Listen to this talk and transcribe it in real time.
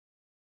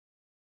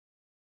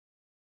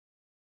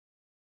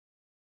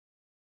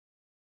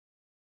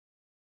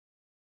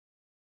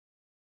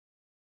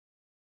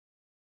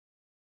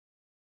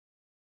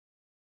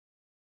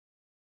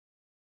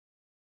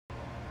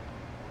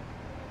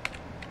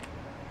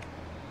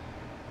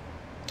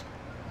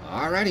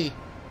Alrighty.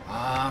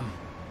 I'm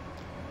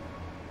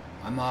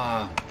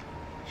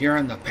here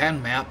on the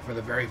pen map for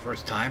the very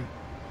first time.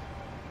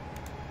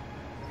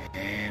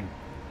 And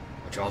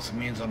which also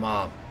means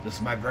this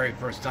is my very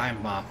first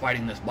time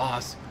fighting this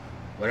boss.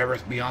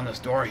 Whatever's beyond this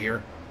door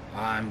here.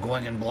 I'm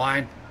going in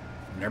blind.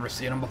 I've never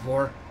seen him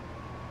before.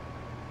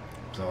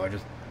 So I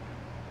just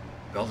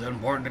felt it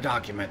important to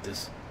document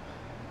this.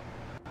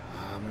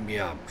 Let me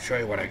show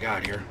you what I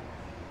got here.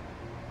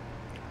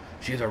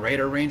 She's a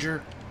Raider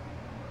Ranger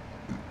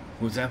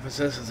whose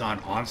emphasis is on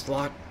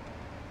onslaught.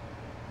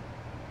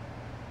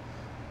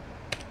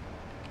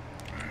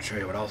 I'll show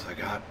you what else I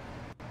got.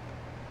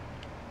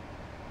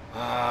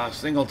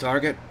 Single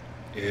target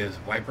is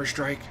Viper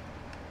Strike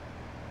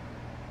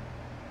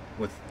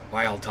with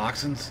Vile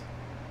Toxins,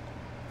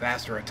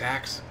 faster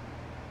attacks,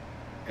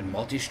 and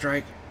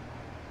multi-strike.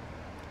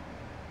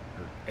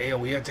 Her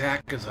AoE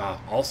attack is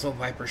also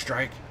Viper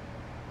Strike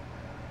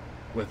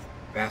with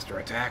faster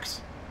attacks,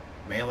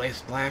 melee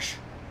splash,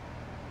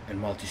 and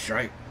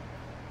multi-strike.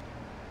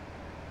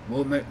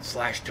 Movement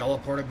 /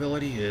 teleport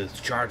ability is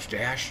Charge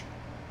Dash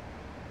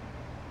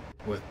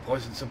with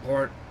poison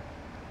support,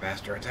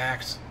 faster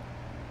attacks,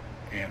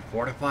 and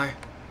fortify.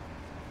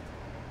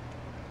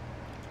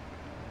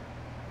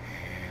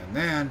 And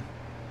then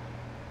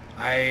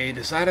I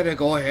decided to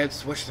go ahead,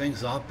 switch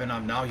things up, and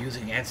I'm now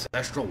using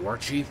Ancestral War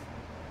Chief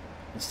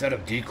instead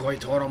of Decoy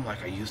Totem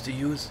like I used to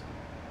use.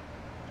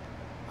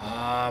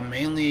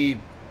 Mainly,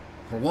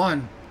 for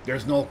one,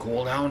 there's no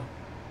cooldown,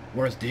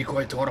 whereas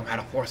Decoy Totem had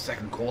a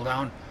 4-second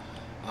cooldown.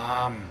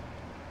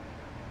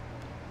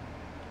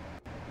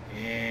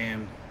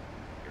 And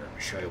here, let me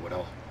show you what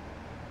else.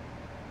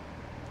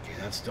 Okay,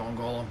 that's Stone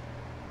Golem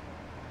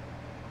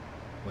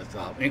with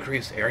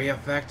increased area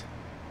effect,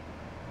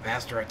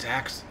 faster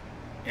attacks,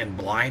 and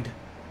blind.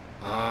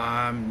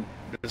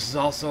 This is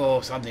also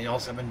something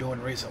else I've been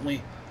doing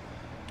recently.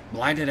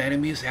 Blinded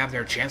enemies have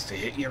their chance to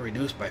hit you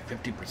reduced by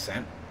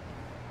 50%.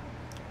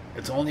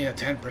 It's only a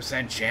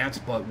 10% chance,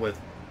 but with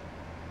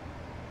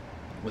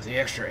the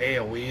extra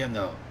AoE and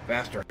the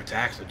faster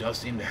attacks, it does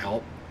seem to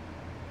help.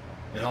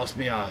 It helps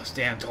me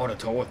stand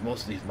toe-to-toe with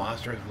most of these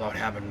monsters without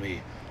having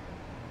me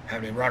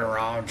run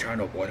around trying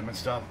to avoid them and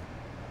stuff.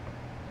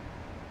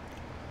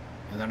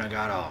 And then I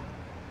got a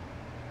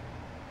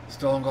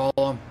Stone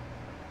Golem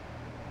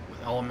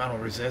with elemental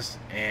resist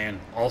and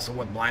also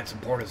with blind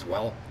support as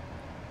well.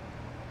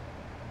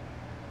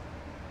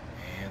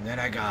 And then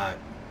I got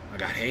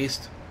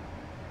haste,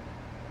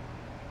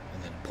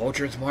 and then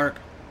Poacher's Mark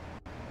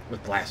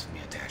with blasphemy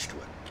attached to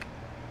it.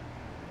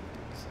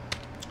 So,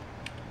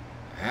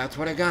 that's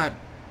what I got.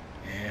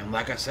 And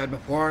like I said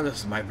before, this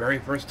is my very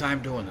first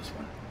time doing this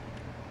one.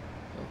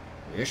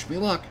 So, wish me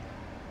luck.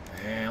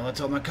 And let's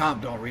hope my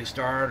comp don't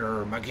restart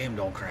or my game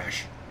don't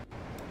crash.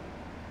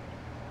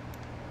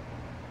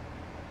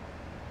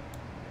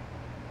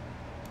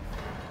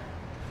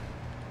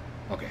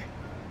 Okay.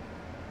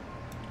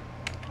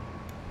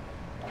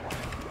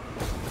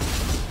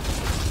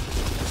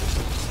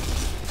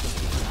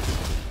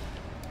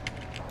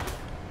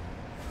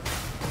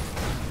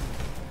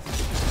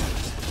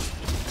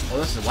 Oh,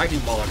 this is a lightning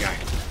baller guy.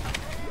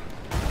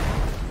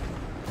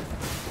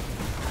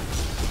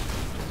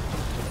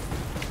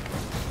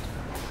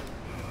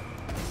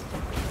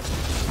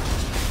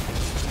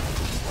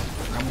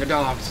 Come the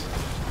dogs.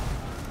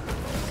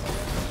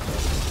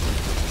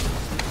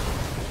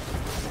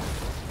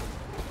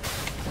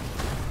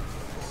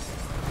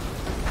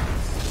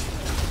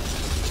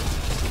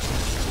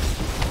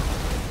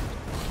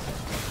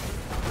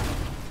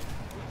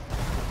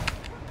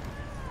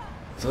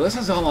 So this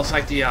is almost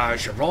like the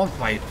Chevron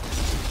fight.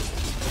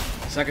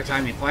 Second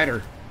time you fight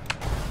her.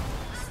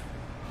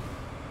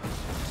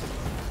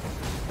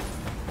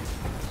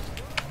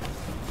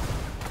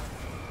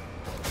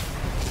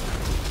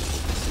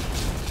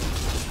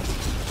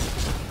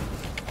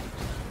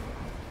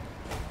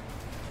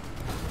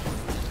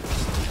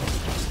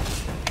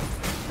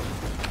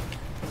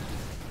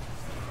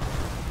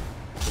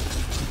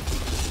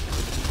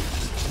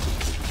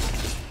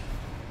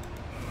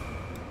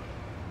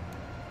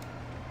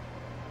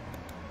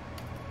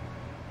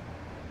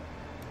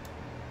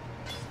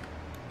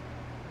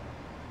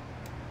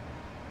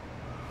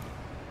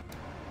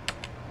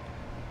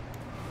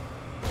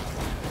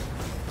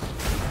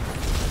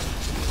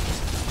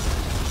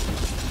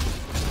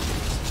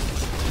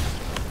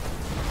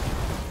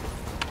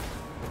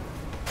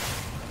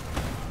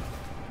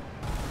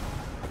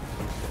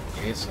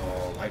 Okay,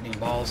 so lightning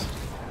balls.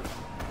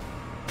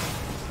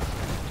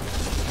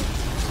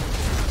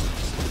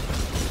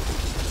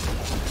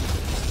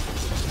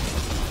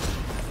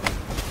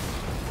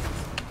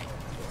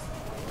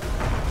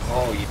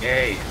 Oh,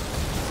 yay.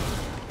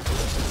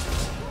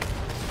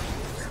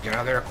 Get out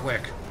of there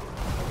quick.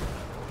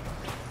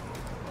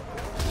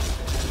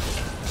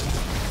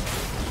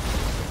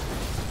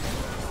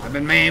 I've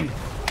been maimed,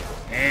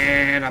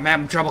 and I'm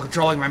having trouble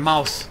controlling my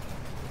mouse.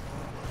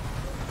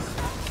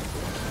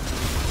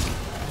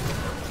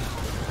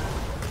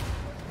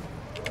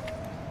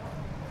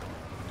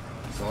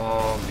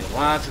 So,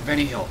 lots of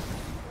any health.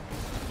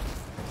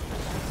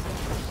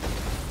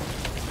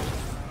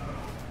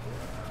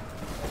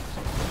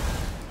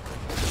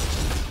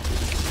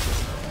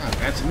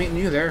 to meeting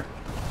you there.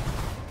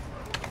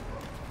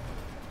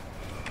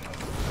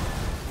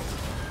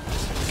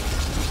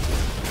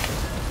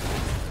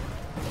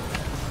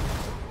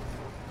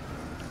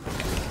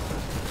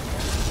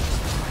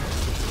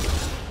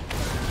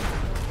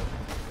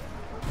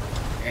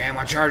 And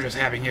my charger's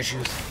having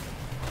issues.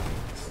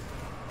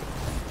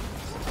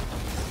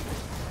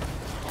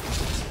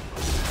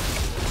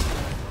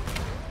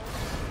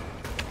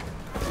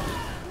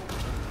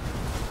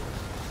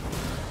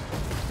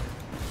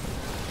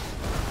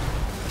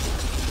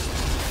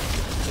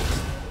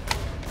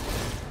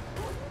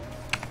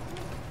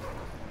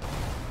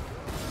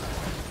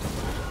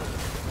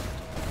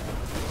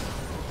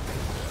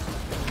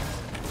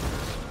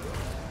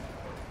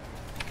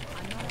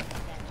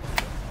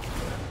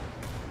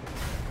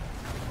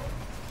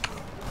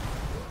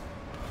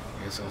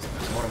 So it's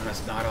a totem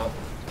that's not up.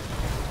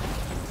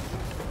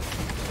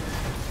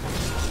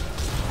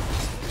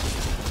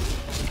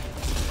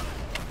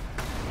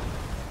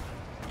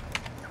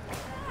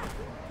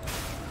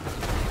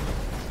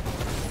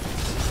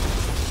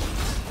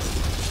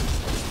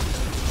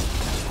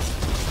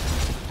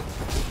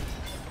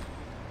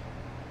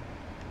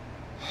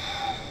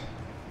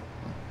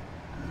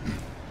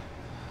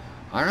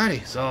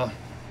 Alrighty, so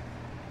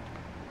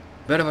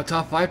bit of a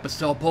tough fight, but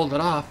still pulled it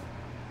off.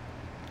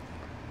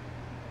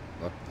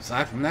 But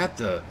aside from that,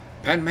 the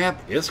pen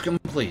map is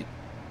complete.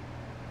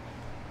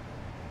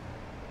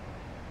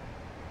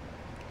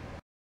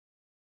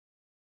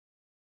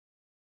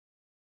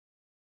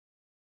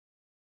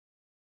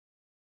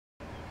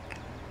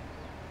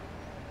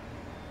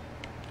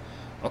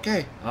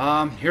 Okay,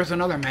 here's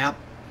another map.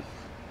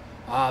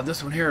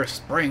 This one here is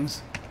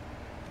Springs.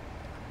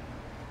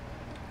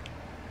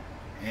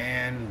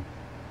 And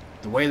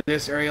the way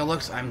this area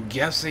looks, I'm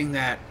guessing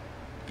that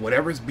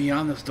whatever's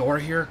beyond this door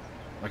here,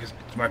 like it's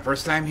my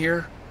first time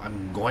here,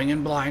 I'm going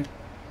in blind.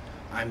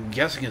 I'm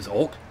guessing it's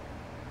Oak,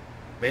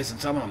 based on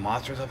some of the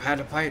monsters I've had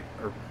to fight.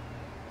 Or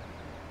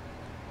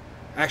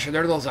actually,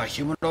 they're those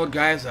humanoid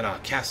guys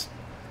that cast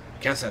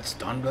that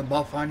stun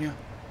buff on you.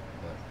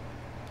 But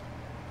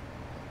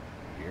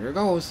here it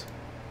goes.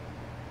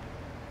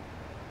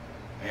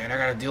 And I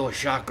gotta deal with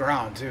shock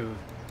ground too.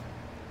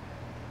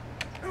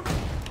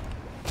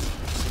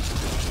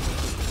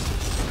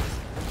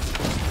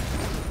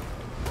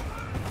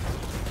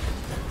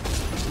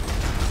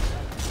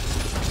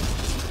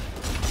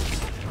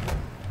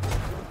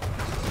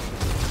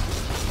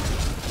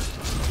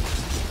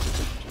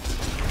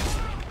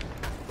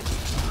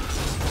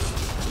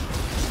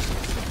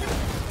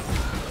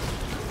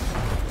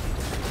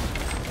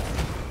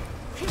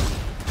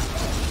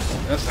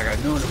 That's like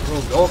a new and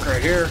improved Oak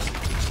right here.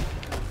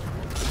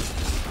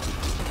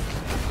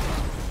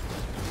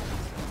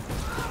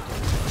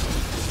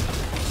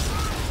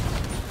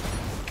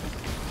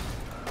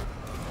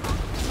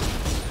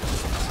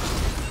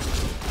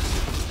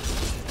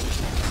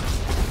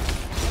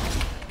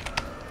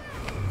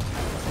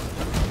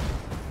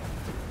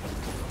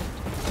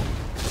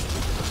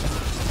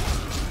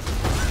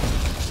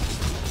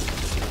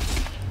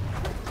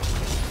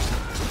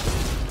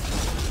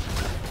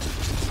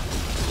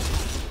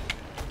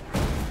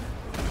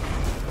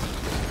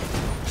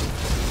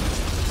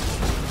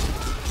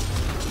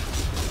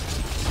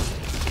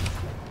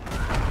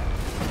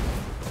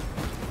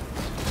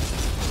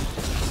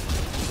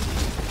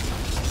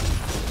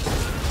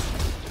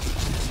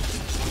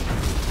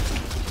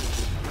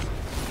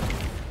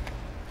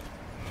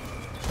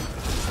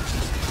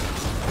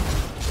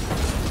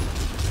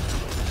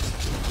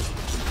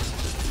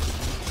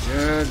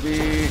 Should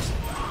be.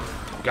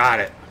 Got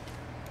it.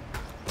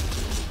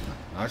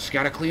 I just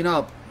gotta clean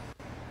up.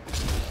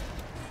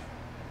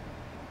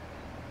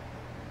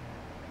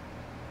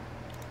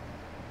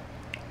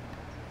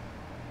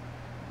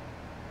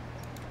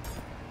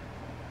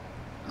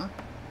 Huh?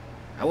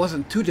 That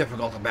wasn't too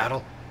difficult to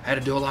battle. Had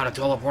to do a lot of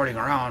teleporting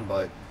around,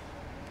 but...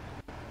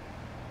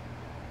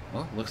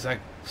 Well, looks like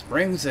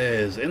Springs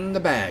is in the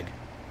bag.